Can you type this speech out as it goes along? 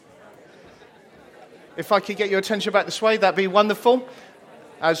If I could get your attention back this way, that'd be wonderful.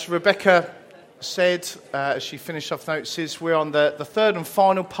 As Rebecca said, as she finished off notices, we're on the third and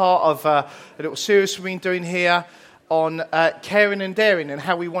final part of a little series we've been doing here on caring and daring, and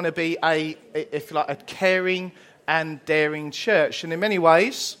how we want to be a caring and daring church. And in many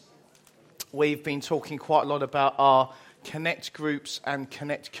ways, we've been talking quite a lot about our connect groups and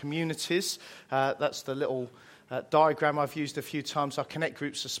connect communities. That's the little diagram I've used a few times. Our connect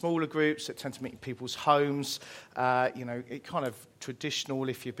groups are smaller groups that tend to meet in people's homes. It kind of traditional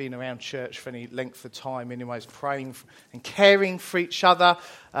if you've been around church for any length of time. Anyways, praying and caring for each other,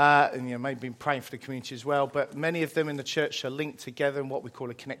 and maybe been praying for the community as well. But many of them in the church are linked together in what we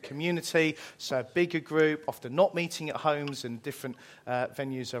call a connect community. So a bigger group, often not meeting at homes and different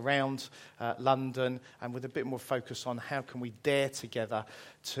venues around London, and with a bit more focus on how can we dare together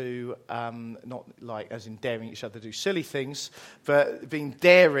to not like as in daring each other to do silly things, but being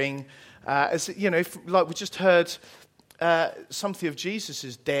daring. As if, like we just heard. Something of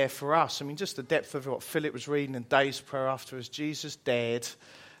Jesus' dare for us. I mean, just the depth of what Philip was reading in Dave's prayer after us. Jesus dared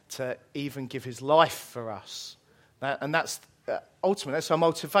to even give his life for us. And that's ultimately, that's our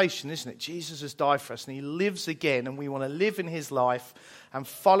motivation, isn't it? Jesus has died for us and he lives again, and we want to live in his life and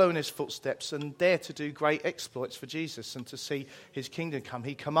follow in his footsteps and dare to do great exploits for Jesus and to see his kingdom come.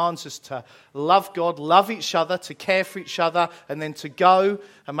 He commands us to love God, love each other, to care for each other, and then to go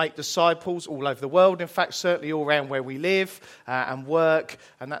and make disciples all over the world. In fact, certainly all around where we live and work.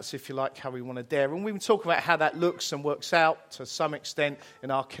 And that's, if you like, how we want to dare. And we've been talking about how that looks and works out to some extent in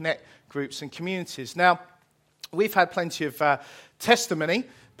our connect groups and communities. Now, we've had plenty of testimony,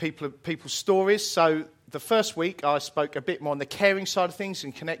 people's stories. So the first week I spoke a bit more on the caring side of things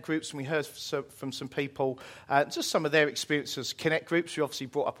in connect groups, and we heard from some people just some of their experiences connect groups. We obviously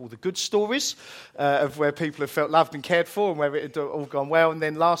brought up all the good stories of where people have felt loved and cared for and where it had all gone well. And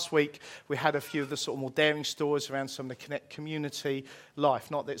then last week we had a few of the sort of more daring stories around some of the connect community life.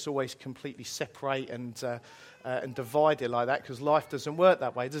 Not that it's always completely separate and divided like that, because life doesn't work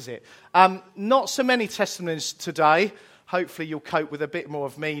that way, does it? Not so many testimonies today. Hopefully you'll cope with a bit more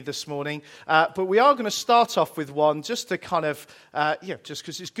of me this morning. But we are going to start off with one just to kind of, just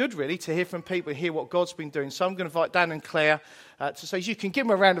because it's good really to hear from people, hear what God's been doing. So I'm going to invite Dan and Claire to say, you can give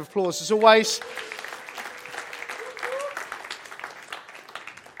them a round of applause as always.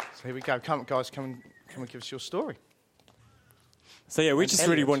 So here we go. Come on, guys, come and give us your story. So we just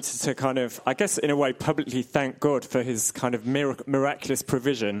really wanted to kind of, I guess in a way, publicly thank God for his kind of miraculous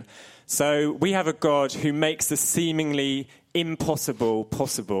provision. So we have a God who makes the seemingly impossible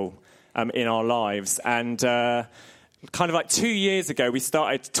possible in our lives. And kind of like 2 years ago, we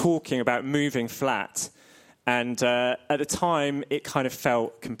started talking about moving flat. And at the time, it kind of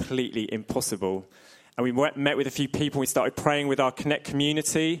felt completely impossible. And we met with a few people. We started praying with our Connect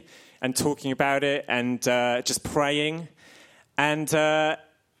community and talking about it and just praying. And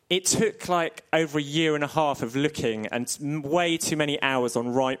it took like over a year and a half of looking and way too many hours on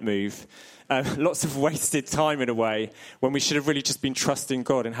Rightmove. Lots of wasted time in a way when we should have really just been trusting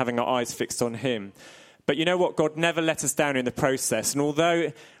God and having our eyes fixed on him. But you know what? God never let us down in the process. And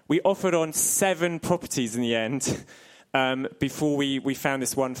although we offered on 7 properties in the end before we found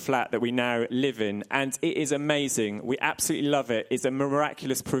this one flat that we now live in, and it is amazing. We absolutely love it. It's a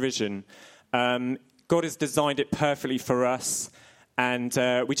miraculous provision. God has designed it perfectly for us, and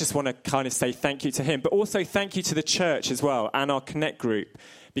we just want to kind of say thank you to him, but also thank you to the church as well and our Connect group,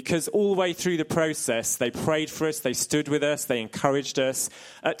 because all the way through the process, they prayed for us, they stood with us, they encouraged us.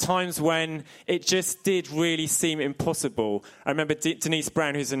 At times when it just did really seem impossible, I remember Denise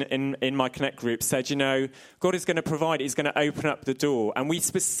Brown, who's in my Connect group, said, God is going to provide, he's going to open up the door, and we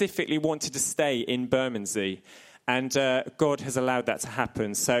specifically wanted to stay in Bermondsey. And God has allowed that to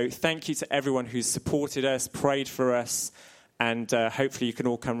happen. So thank you to everyone who's supported us, prayed for us, and hopefully you can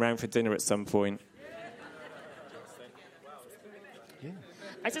all come round for dinner at some point.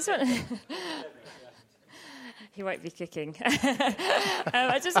 I just want... He won't be kicking.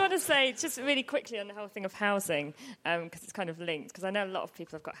 I just want to say, just really quickly on the whole thing of housing, because it's kind of linked, because I know a lot of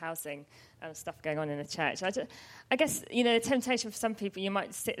people have got housing stuff going on in the church. I guess, the temptation for some people, you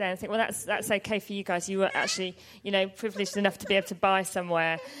might sit there and think, well, that's okay for you guys. You were actually, privileged enough to be able to buy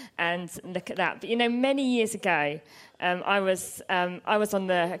somewhere and look at that. But, many years ago, I was on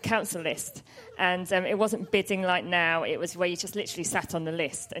the council list, And it wasn't bidding like now. It was where you just literally sat on the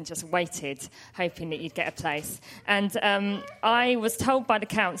list and just waited, hoping that you'd get a place. And I was told by the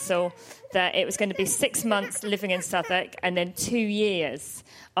council that it was going to be 6 months living in Southwark and then 2 years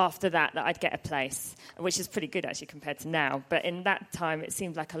after that I'd get a place, which is pretty good actually compared to now. But in that time, it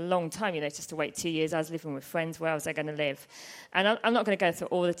seemed like a long time, just to wait 2 years. I was living with friends. Where was I going to live? And I'm not going to go through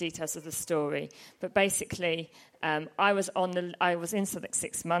all the details of the story, but basically I was in Southwark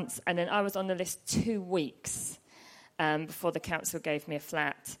 6 months, and then I was on the list 2 weeks before the council gave me a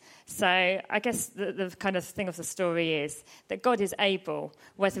flat. So I guess the kind of thing of the story is that God is able,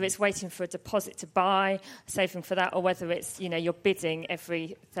 whether it's waiting for a deposit to buy, saving for that, or whether it's, you're bidding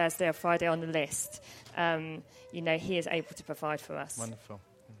every Thursday or Friday on the list, he is able to provide for us. Wonderful.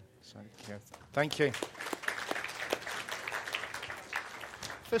 Thank you.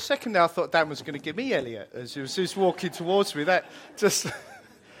 For a second there, I thought Dan was going to give me Elliot as he was just walking towards me. That just...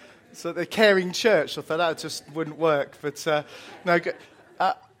 So the caring church, I thought that just wouldn't work. But no,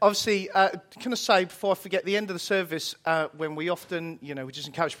 obviously, can I say before I forget, the end of the service, when we often, we just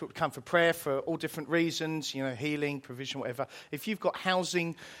encourage people to come for prayer for all different reasons, healing, provision, whatever. If you've got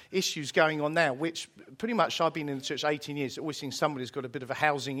housing issues going on now, which pretty much I've been in the church 18 years, always seeing somebody's got a bit of a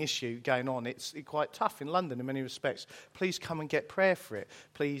housing issue going on. It's quite tough in London in many respects. Please come and get prayer for it.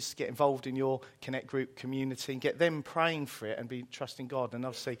 Please get involved in your Connect group community and get them praying for it and be trusting God. And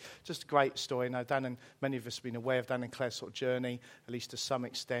obviously, just a great story. Now, Dan and many of us have been aware of Dan and Claire's sort of journey, at least to some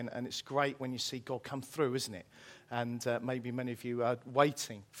extent. And it's great when you see God come through, isn't it? And maybe many of you are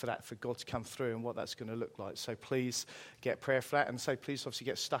waiting for God to come through and what that's going to look like. So please get prayer for that. And so please obviously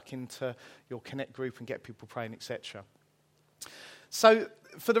get stuck into your Connect group and get people praying, etc. So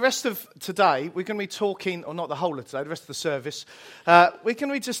for the rest of today, we're going to be talking, or not the whole of today, the rest of the service, we're going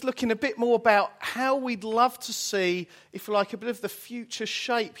to be just looking a bit more about how we'd love to see, if you like, a bit of the future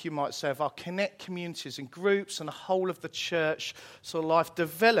shape, you might say, of our Connect communities and groups and the whole of the church sort of life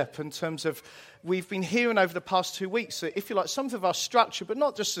develop in terms of, we've been hearing over the past 2 weeks, that if you like, some of our structure, but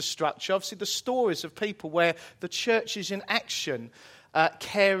not just the structure, obviously the stories of people where the church is in action,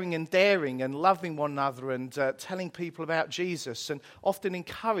 caring and daring and loving one another and telling people about Jesus, and often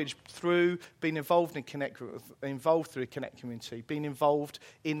encouraged through being involved in Connect group, involved through a Connect community, being involved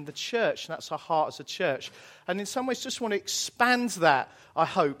in the church, and that's our heart as a church. And in some ways just want to expand that, I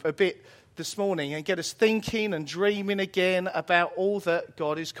hope, a bit this morning and get us thinking and dreaming again about all that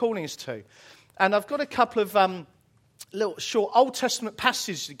God is calling us to. And I've got a couple of little short Old Testament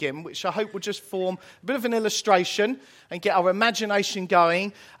passages again, which I hope will just form a bit of an illustration and get our imagination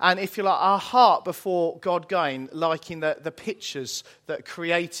going, and if you like, our heart before God going, liking the pictures that are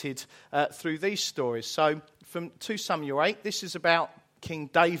created through these stories. So from 2 Samuel 8, this is about King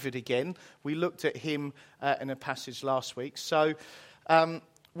David again. We looked at him in a passage last week. So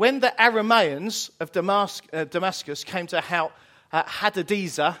when the Arameans of Damascus came to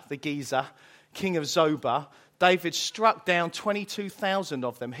Hadadezer, the Gezer, king of Zobah, David struck down 22,000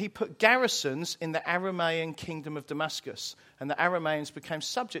 of them. He put garrisons in the Aramean kingdom of Damascus, and the Arameans became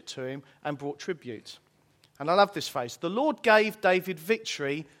subject to him and brought tribute. And I love this phrase. The Lord gave David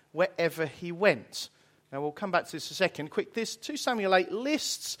victory wherever he went. Now, we'll come back to this in a second. Quick, this 2 Samuel 8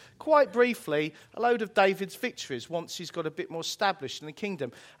 lists, quite briefly, a load of David's victories once he's got a bit more established in the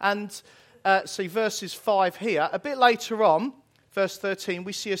kingdom. And see verses 5 here. A bit later on, verse 13,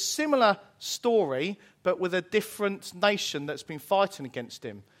 we see a similar story, but with a different nation that's been fighting against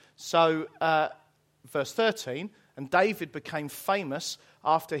him. So, verse 13, and David became famous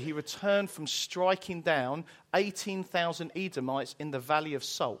after he returned from striking down 18,000 Edomites in the Valley of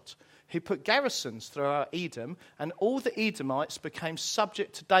Salt. He put garrisons throughout Edom, and all the Edomites became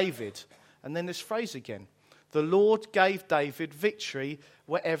subject to David. And then this phrase again, the Lord gave David victory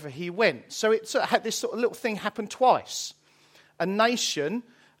wherever he went. So it sort of had this sort of little thing happen twice. A nation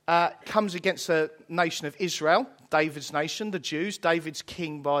comes against a nation of Israel, David's nation, the Jews, David's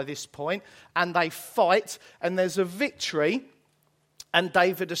king by this point, and they fight, and there's a victory, and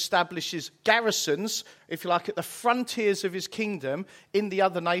David establishes garrisons, if you like, at the frontiers of his kingdom in the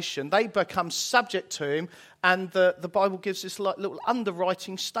other nation. They become subject to him, and the Bible gives this little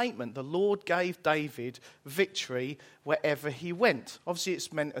underwriting statement. The Lord gave David victory wherever he went. Obviously,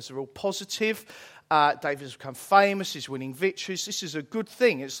 it's meant as a real positive. David has become famous, he's winning victories. This is a good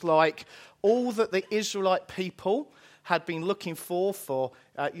thing. It's like all that the Israelite people had been looking for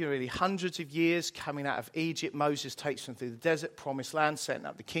really hundreds of years, coming out of Egypt. Moses takes them through the desert, promised land, setting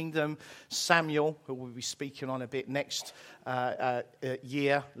up the kingdom. Samuel, who we'll be speaking on a bit next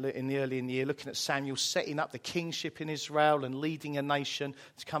year, early in the year, looking at Samuel setting up the kingship in Israel and leading a nation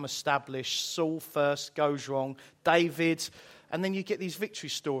to come established. Saul first goes wrong. David And then you get these victory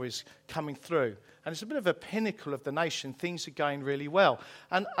stories coming through. And it's a bit of a pinnacle of the nation. Things are going really well.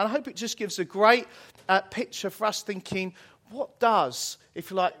 And I hope it just gives a great picture for us thinking, what does,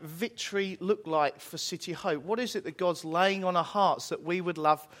 if you like, victory look like for City Hope? What is it that God's laying on our hearts that we would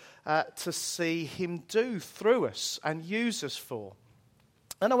love to see him do through us and use us for?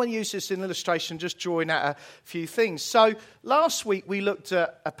 And I want to use this in illustration, just drawing out a few things. So last week we looked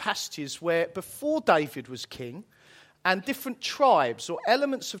at passages where before David was king, and different tribes or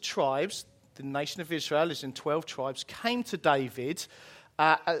elements of tribes, the nation of Israel is in 12 tribes, came to David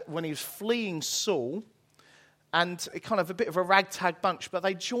when he was fleeing Saul, and kind of a bit of a ragtag bunch, but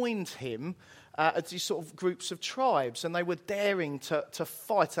they joined him as these sort of groups of tribes, and they were daring to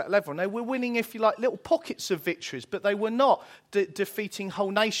fight at that level. And they were winning, if you like, little pockets of victories, but they were not defeating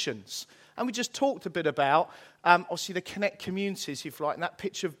whole nations. And we just talked a bit about, obviously, the Connect communities, if you like, and that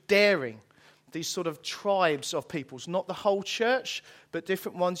picture of daring. These sort of tribes of peoples, not the whole church, but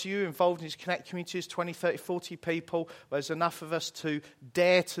different ones. You involved in these Connect communities, 20, 30, 40 people. There's enough of us to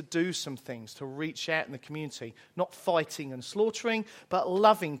dare to do some things, to reach out in the community. Not fighting and slaughtering, but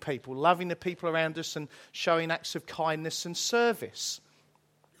loving people, loving the people around us and showing acts of kindness and service.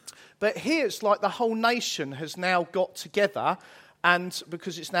 But here it's like the whole nation has now got together, and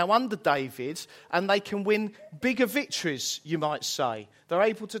because it's now under David, and they can win bigger victories, you might say. They're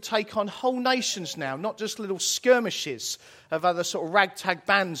able to take on whole nations now, not just little skirmishes of other sort of ragtag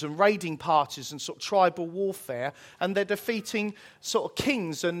bands and raiding parties and sort of tribal warfare, and they're defeating sort of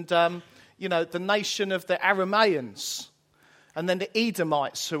kings and, the nation of the Arameans, and then the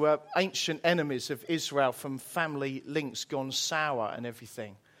Edomites, who are ancient enemies of Israel from family links gone sour and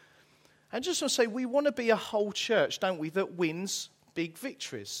everything. And just want to say, we want to be a whole church, don't we, that wins big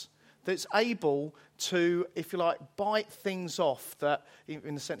victories, that's able to, if you like, bite things off that,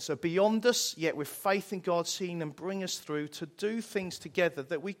 in the sense, are beyond us, yet with faith in God, seeing and bring us through to do things together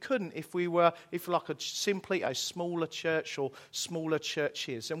that we couldn't if we were, if you like, simply a smaller church or smaller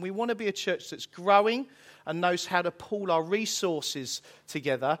churches. And we want to be a church that's growing and knows how to pool our resources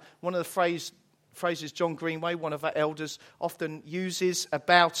together. One of the phrases John Greenway, one of our elders, often uses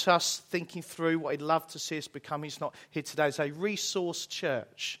about us thinking through what he'd love to see us become. He's not here today. As a resource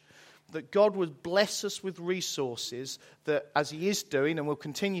church. That God would bless us with resources that, as he is doing, and will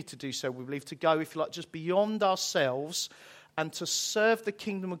continue to do so, we believe, to go, if you like, just beyond ourselves and to serve the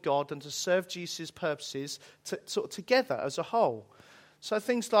kingdom of God and to serve Jesus' purposes sort of together as a whole. So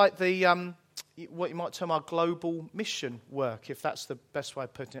things like the what you might term our global mission work, if that's the best way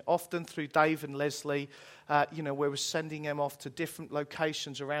of putting it. Often through Dave and Leslie, where we're sending them off to different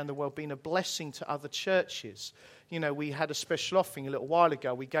locations around the world, being a blessing to other churches. We had a special offering a little while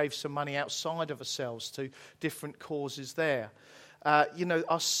ago. We gave some money outside of ourselves to different causes there.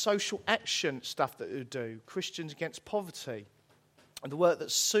 Our social action stuff that we do, Christians Against Poverty, and the work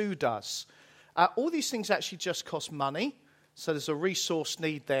that Sue does. All these things actually just cost money, so there's a resource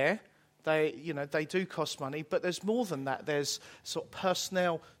need there. They do cost money, but there's more than that. There's sort of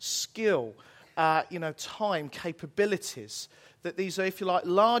personnel, skill, time, capabilities. That these are, if you like,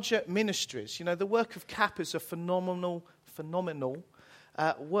 larger ministries. The work of CAP is a phenomenal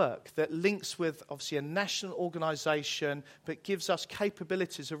work that links with, obviously, a national organisation, but gives us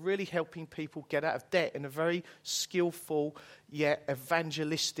capabilities of really helping people get out of debt in a very skillful yet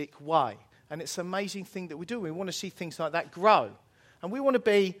evangelistic way. And it's an amazing thing that we do. We want to see things like that grow. And we want to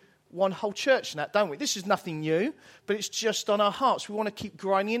be one whole church in that, don't we? This is nothing new, but it's just on our hearts. We want to keep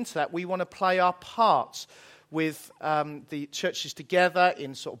growing into that. We want to play our parts with the churches together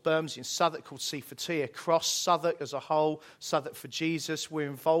in sort of Bermondsey and Southwark called C4T, across Southwark as a whole, Southwark for Jesus. We're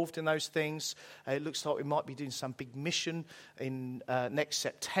involved in those things. It looks like we might be doing some big mission in next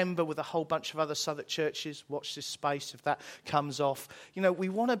September with a whole bunch of other Southwark churches. Watch this space if that comes off. We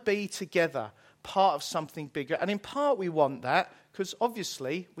want to be together, part of something bigger. And in part we want that because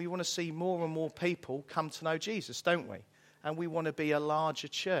obviously we want to see more and more people come to know Jesus, don't we? And we want to be a larger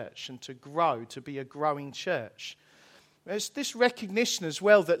church and to grow, to be a growing church. There's this recognition as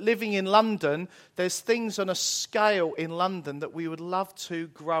well that living in London, there's things on a scale in London that we would love to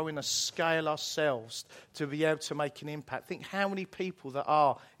grow in a scale ourselves to be able to make an impact. Think how many people there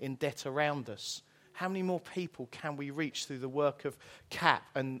are in debt around us. How many more people can we reach through the work of CAP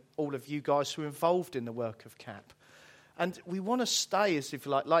and all of you guys who are involved in the work of CAP? And we want to stay, as if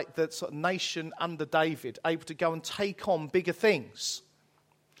you like the sort of nation under David, able to go and take on bigger things.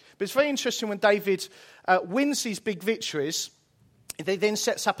 But it's very interesting when David wins these big victories, he then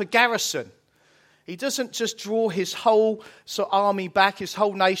sets up a garrison. He doesn't just draw his whole sort of army back, his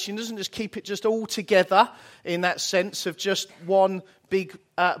whole nation. He doesn't just keep it just all together in that sense of just one big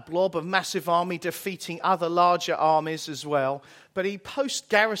blob of massive army defeating other larger armies as well. But he posts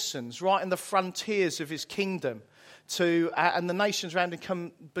garrisons right in the frontiers of his kingdom and the nations around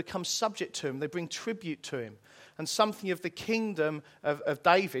him become subject to him. They bring tribute to him. And something of the kingdom of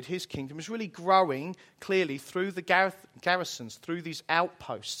David, his kingdom, is really growing clearly through the garrisons, through these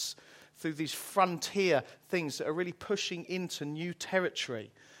outposts, through these frontier things that are really pushing into new territory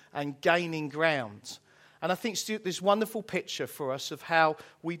and gaining ground. And I think Stuart, this wonderful picture for us of how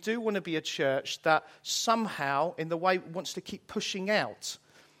we do want to be a church that somehow, in the way, wants to keep pushing out,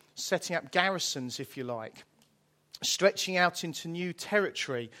 setting up garrisons, if you like, stretching out into new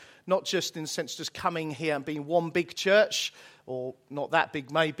territory, not just in the sense just coming here and being one big church, or not that big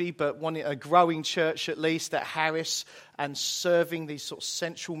maybe, but a growing church at least at Harris, and serving these sort of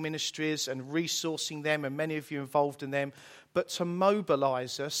central ministries and resourcing them, and many of you involved in them, but to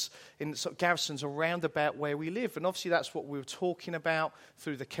mobilise us in sort of garrisons around about where we live. And obviously that's what we were talking about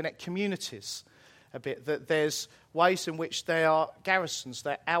through the Connect communities a bit, that there's ways in which they are garrisons,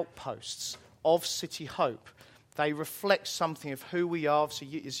 they're outposts of City Hope. They reflect something of who we are. So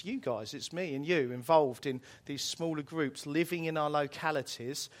it's you guys, it's me and you involved in these smaller groups living in our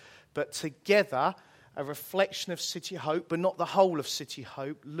localities, but together a reflection of City Hope, but not the whole of City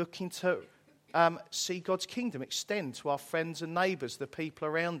Hope, looking to see God's kingdom extend to our friends and neighbours, the people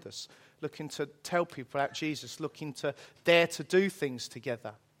around us, looking to tell people about Jesus, looking to dare to do things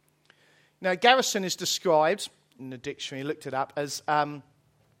together. Now, garrison is described, in the dictionary, looked it up, as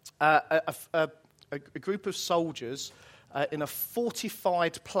a group of soldiers in a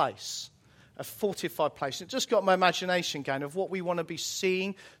fortified place. A fortified place. It just got my imagination going of what we want to be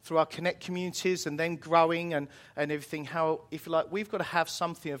seeing through our Connect communities and then growing and everything. How, if you like, we've got to have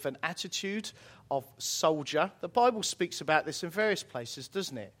something of an attitude of soldier. The Bible speaks about this in various places,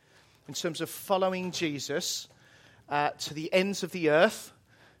 doesn't it? In terms of following Jesus to the ends of the earth,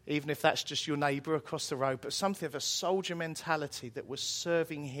 even if that's just your neighbour across the road, but something of a soldier mentality that we're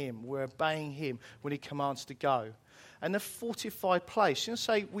serving him, we're obeying him when he commands to go. And a fortified place. You know,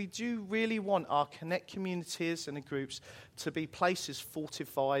 say we do really want our Connect communities and the groups to be places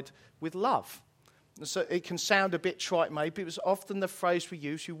fortified with love. And so it can sound a bit trite maybe, but it's often the phrase we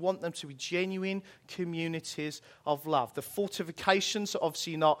use. You want them to be genuine communities of love. The fortifications are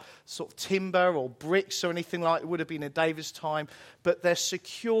obviously not sort of timber or bricks or anything like it would have been in David's time, but they're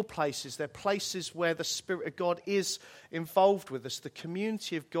secure places. They're places where the Spirit of God is involved with us, the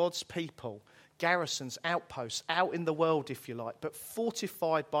community of God's people. Garrisons, outposts, out in the world, if you like, but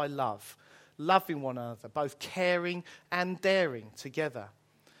fortified by love, loving one another, both caring and daring together.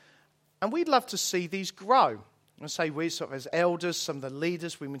 And we'd love to see these grow. I say we sort of as elders, some of the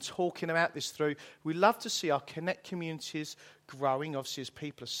leaders, we've been talking about this through. We love to see our Connect communities growing, obviously as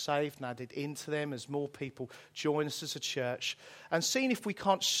people are saved and added into them, as more people join us as a church, and seeing if we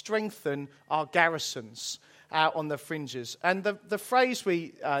can't strengthen our garrisons out on the fringes. And the phrase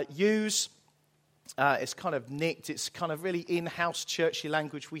we use, it's kind of nicked, it's kind of really in-house churchy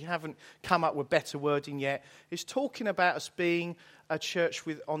language. We haven't come up with better wording yet. It's talking about us being a church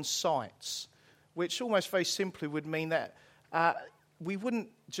on sites, which almost very simply would mean that we wouldn't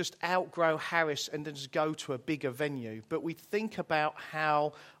just outgrow Harris and then just go to a bigger venue, but we think about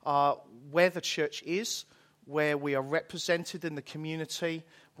how where the church is, where we are represented in the community,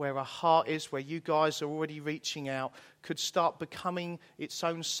 where our heart is, where you guys are already reaching out, could start becoming its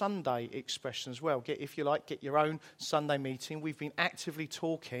own Sunday expression as well. If you like, get your own Sunday meeting. We've been actively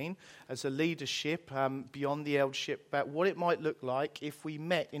talking as a leadership beyond the eldership about what it might look like if we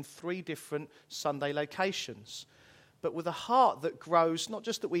met in 3 different Sunday locations. But with a heart that grows, not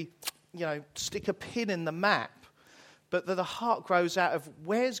just that we, stick a pin in the map, but that the heart grows out of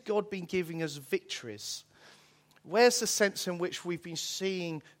where's God been giving us victories? Where's the sense in which we've been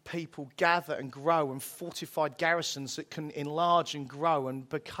seeing people gather and grow and fortified garrisons that can enlarge and grow and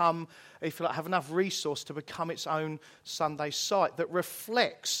become, if you like, have enough resource to become its own Sunday site that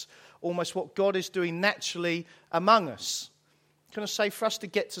reflects almost what God is doing naturally among us? Can I say for us to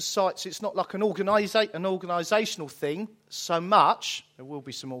get to sites, it's not like an organisational thing so much. There will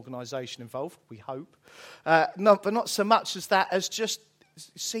be some organisation involved, we hope. But not so much as that, as just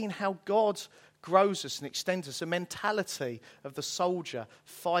seeing how God grows us and extends us, a mentality of the soldier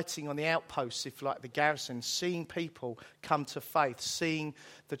fighting on the outposts, if you like, the garrison, seeing people come to faith, seeing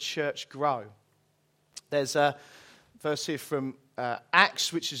the church grow. There's a verse here from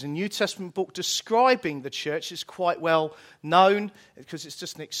Acts, which is a New Testament book describing the church. It's quite well known because it's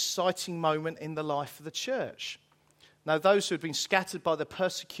just an exciting moment in the life of the church. Now, those who had been scattered by the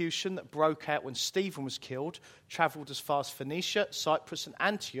persecution that broke out when Stephen was killed travelled as far as Phoenicia, Cyprus, and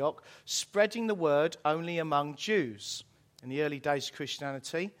Antioch, spreading the word only among Jews. In the early days of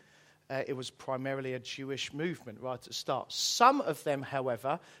Christianity, it was primarily a Jewish movement right at the start. Some of them,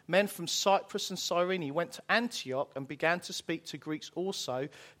 however, men from Cyprus and Cyrene, went to Antioch and began to speak to Greeks also,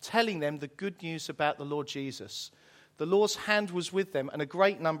 telling them the good news about the Lord Jesus. The Lord's hand was with them, and a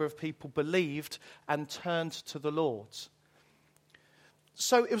great number of people believed and turned to the Lord.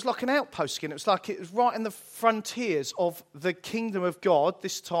 So it was like an outpost again. It was right in the frontiers of the kingdom of God,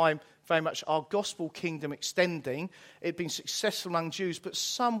 this time very much our gospel kingdom extending. It had been successful among Jews, but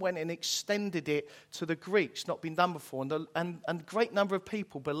some went and extended it to the Greeks, not been done before. And a great number of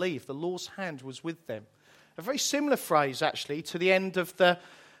people believed the Lord's hand was with them. A very similar phrase, actually, to the end of the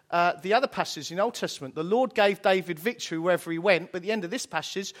other passage in the Old Testament. The Lord gave David victory wherever he went, but at the end of this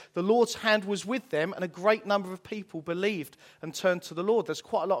passage, the Lord's hand was with them, and a great number of people believed and turned to the Lord. There's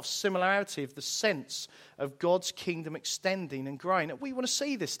quite a lot of similarity of the sense of God's kingdom extending and growing. And we want to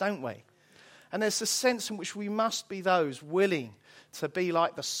see this, don't we? And there's a sense in which we must be those willing to be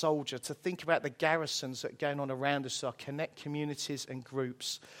like the soldier, to think about the garrisons that are going on around us, our connect communities and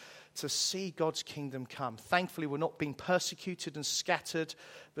groups, to see God's kingdom come. Thankfully, we're not being persecuted and scattered,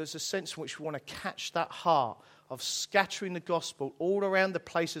 but there's a sense in which we want to catch that heart of scattering the gospel all around the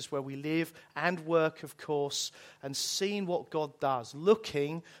places where we live and work, of course, and seeing what God does,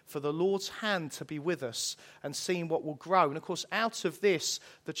 looking for the Lord's hand to be with us and seeing what will grow. And, of course, out of this,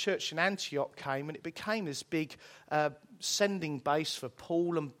 the church in Antioch came, and it became this big sending base for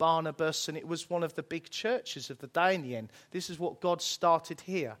Paul and Barnabas, and it was one of the big churches of the day in the end. This is what God started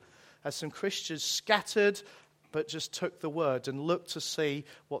here, as some Christians scattered but just took the word and looked to see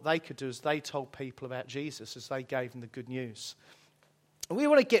what they could do as they told people about Jesus, as they gave them the good news. And we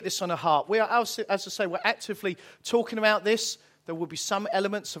want to get this on our heart. We are, as I say, we're actively talking about this. There will be some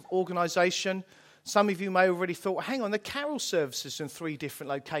elements of organisation. Some of you may have already thought, hang on, the carol services in 3 different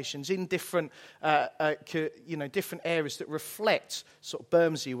locations, in different different areas that reflect sort of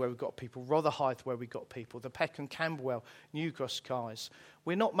Bermondsey, where we've got people, Rotherhithe, where we've got people, the Peckham, Camberwell, Newcross guys.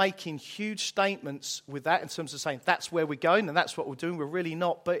 We're not making huge statements with that in terms of saying that's where we're going and that's what we're doing. We're really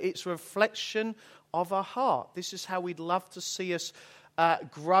not, but it's a reflection of our heart. This is how we'd love to see us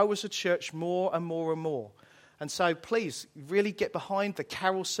grow as a church more and more and more. And so please, really get behind the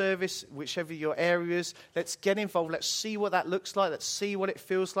carol service, whichever your area is. Let's get involved. Let's see what that looks like. Let's see what it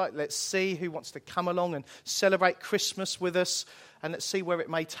feels like. Let's see who wants to come along and celebrate Christmas with us. And let's see where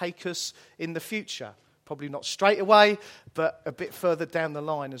it may take us in the future. Probably not straight away, but a bit further down the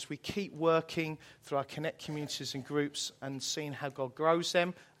line as we keep working through our connect communities and groups and seeing how God grows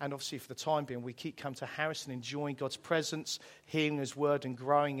them. And obviously for the time being, we keep coming to Harrison, enjoying God's presence, hearing his word and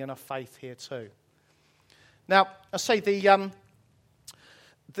growing in our faith here too. Now, I say the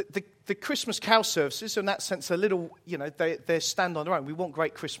Christmas carol services, in that sense, a little, they stand on their own. We want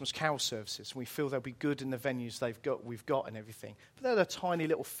great Christmas carol services, and we feel they'll be good in the venues we've got and everything. But they're a tiny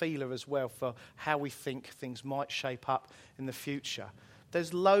little feeler as well for how we think things might shape up in the future.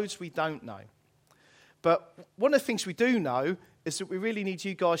 There's loads we don't know. But one of the things we do know is that we really need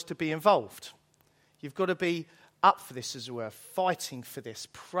you guys to be involved. You've got to be up for this, as it were, fighting for this,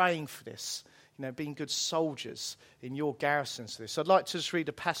 praying for this. Being good soldiers in your garrisons to this. I'd like to just read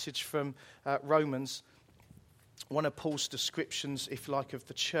a passage from Romans, one of Paul's descriptions, if you like, of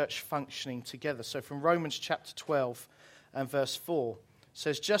the church functioning together. So from Romans chapter 12 and verse 4, it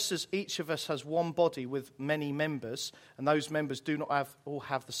says, just as each of us has one body with many members, and those members do not all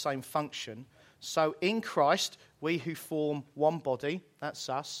have the same function, so in Christ we who form one body, that's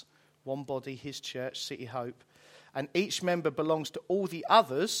us, one body, his church, City Hope, and each member belongs to all the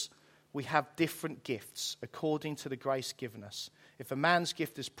others. We have different gifts according to the grace given us. If a man's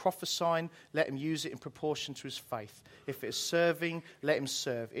gift is prophesying, let him use it in proportion to his faith. If it is serving, let him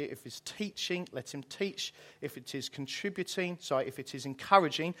serve. If it is teaching, let him teach. If it is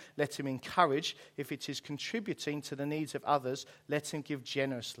encouraging, let him encourage. If it is contributing to the needs of others, let him give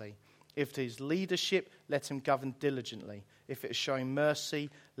generously. If it is leadership, let him govern diligently. If it is showing mercy,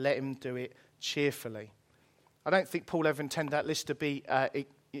 let him do it cheerfully. I don't think Paul ever intended that list to be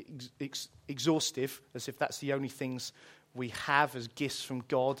exhaustive, as if that's the only things we have as gifts from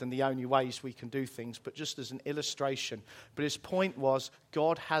God and the only ways we can do things, but just as an illustration. But his point was,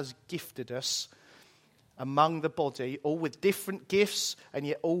 God has gifted us among the body, all with different gifts, and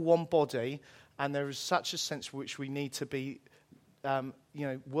yet all one body, and there is such a sense in which we need to be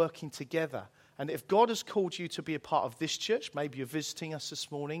working together. And if God has called you to be a part of this church, maybe you're visiting us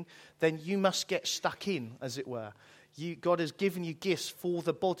this morning, then you must get stuck in, as it were. God has given you gifts for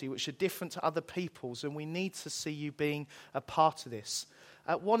the body which are different to other people's, and we need to see you being a part of this.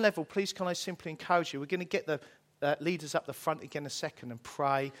 At one level, please can I simply encourage you, we're going to get the leaders up the front again in a second and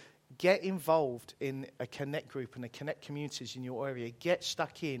pray. Get involved in a connect group and a connect communities in your area. Get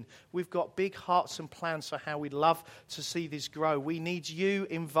stuck in. We've got big hearts and plans for how we'd love to see this grow. We need you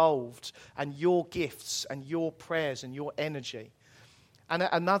involved and your gifts and your prayers and your energy. And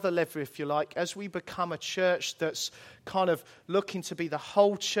at another level, if you like, as we become a church that's kind of looking to be the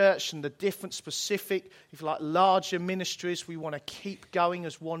whole church and the different specific, if you like, larger ministries, we want to keep going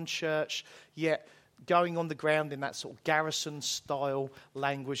as one church, yet going on the ground in that sort of garrison-style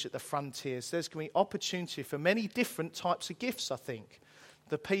language at the frontiers. There's going to be opportunity for many different types of gifts, I think.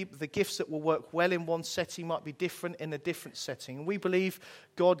 The gifts that will work well in one setting might be different in a different setting. And we believe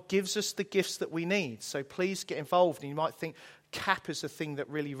God gives us the gifts that we need. So please get involved. And you might think, CAP is the thing that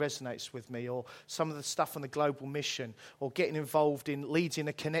really resonates with me, or some of the stuff on the global mission, or getting involved in leading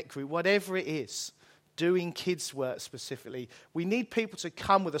a connect group, whatever it is, doing kids' work specifically. We need people to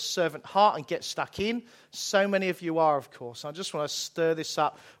come with a servant heart and get stuck in. So many of you are, of course. I just want to stir this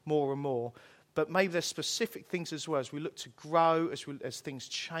up more and more. But maybe there's specific things as well as we look to grow, as things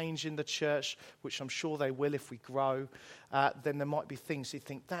change in the church, which I'm sure they will if we grow. Then there might be things you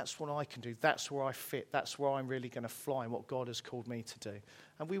think, that's what I can do, that's where I fit, that's where I'm really going to fly and what God has called me to do.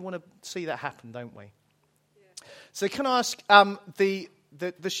 And we want to see that happen, don't we? Yeah. So can I ask,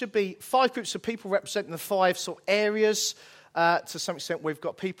 there should be 5 groups of people representing the 5 sort of areas. To some extent, we've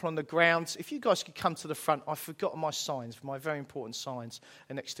got people on the ground. If you guys could come to the front, I've forgotten my signs, my very important signs,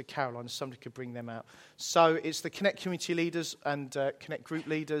 are next to Caroline, if somebody could bring them out. So it's the Connect community leaders and Connect group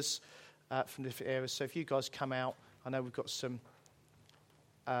leaders from different areas. So if you guys come out, I know we've got some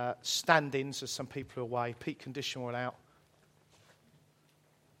stand-ins as some people are away. Pete Condition will out.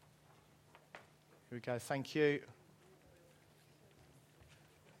 Here we go, thank you.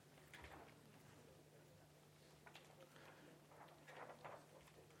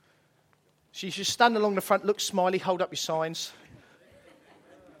 So you should stand along the front, look smiley, hold up your signs.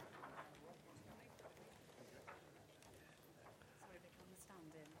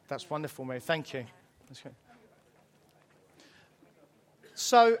 That's wonderful, Mary. Thank you.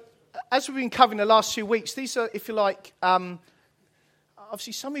 So, as we've been covering the last few weeks, these are, if you like,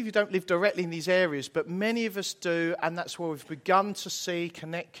 obviously some of you don't live directly in these areas, but many of us do, and that's where we've begun to see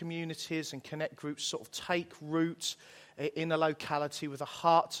connect communities and connect groups sort of take root in a locality with a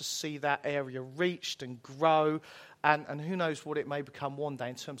heart to see that area reached and grow, and who knows what it may become one day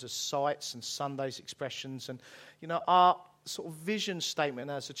in terms of sites and Sundays expressions. And, you know, our sort of vision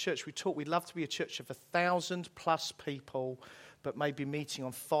statement as a church, we'd love to be a church of 1,000+ people, but maybe meeting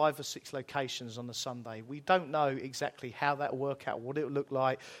on 5 or 6 locations on the Sunday. We don't know exactly how that will work out, what it will look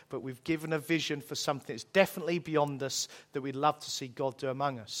like, but we've given a vision for something that's definitely beyond us that we'd love to see God do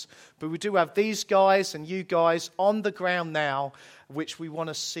among us. But we do have these guys and you guys on the ground now, which we want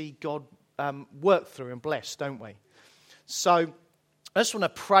to see God work through and bless, don't we? So I just want to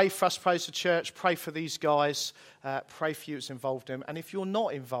pray for us, pray as a church, pray for these guys, pray for you that's involved in them. And if you're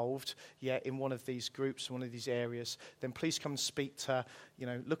not involved yet in one of these groups, one of these areas, then please come and speak to,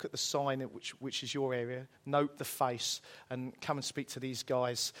 look at the sign which is your area, note the face, and come and speak to these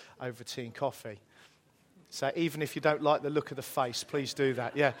guys over tea and coffee. So even if you don't like the look of the face, please do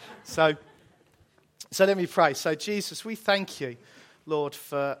that. Yeah. So let me pray. So Jesus, we thank you, Lord,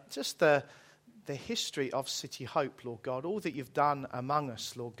 for just the history of City Hope, Lord God, all that you've done among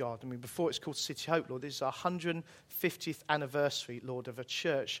us, Lord God. I mean, before it's called City Hope, Lord, this is our 150th anniversary, Lord, of a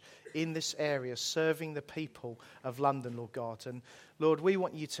church in this area serving the people of London, Lord God. And Lord, we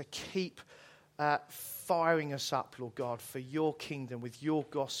want you to keep firing us up, Lord God, for your kingdom, with your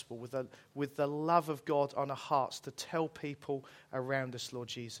gospel, with the love of God on our hearts to tell people around us, Lord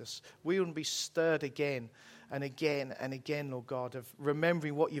Jesus. We want to be stirred again and again and again, Lord God, of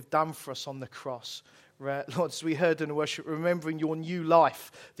remembering what you've done for us on the cross. Lord, as we heard in the worship, remembering your new life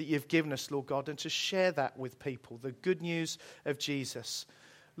that you've given us, Lord God, and to share that with people, the good news of Jesus.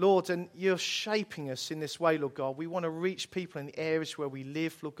 Lord, and you're shaping us in this way, Lord God. We want to reach people in the areas where we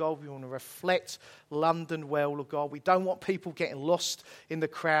live, Lord God. We want to reflect London well, Lord God. We don't want people getting lost in the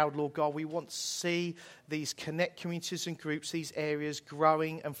crowd, Lord God. We want to see these connect communities and groups, these areas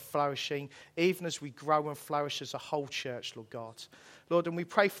growing and flourishing, even as we grow and flourish as a whole church, Lord God. Lord, and we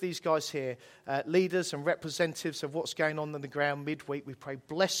pray for these guys here, leaders and representatives of what's going on the ground midweek. We pray,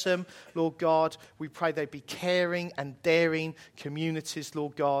 bless them, Lord God. We pray they be caring and daring communities,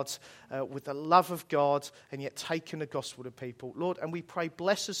 Lord God, with the love of God and yet taking the gospel to people. Lord, and we pray,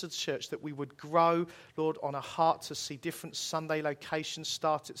 bless us as a church that we would grow, Lord, on a heart to see different Sunday locations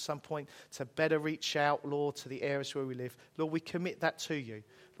start at some point to better reach out, Lord, to the areas where we live. Lord, we commit that to you,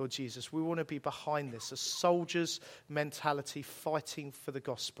 Lord Jesus. We want to be behind this, a soldier's mentality fighting for the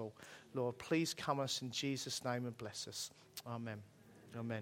gospel. Lord, please come us in Jesus' name and bless us. Amen. Amen.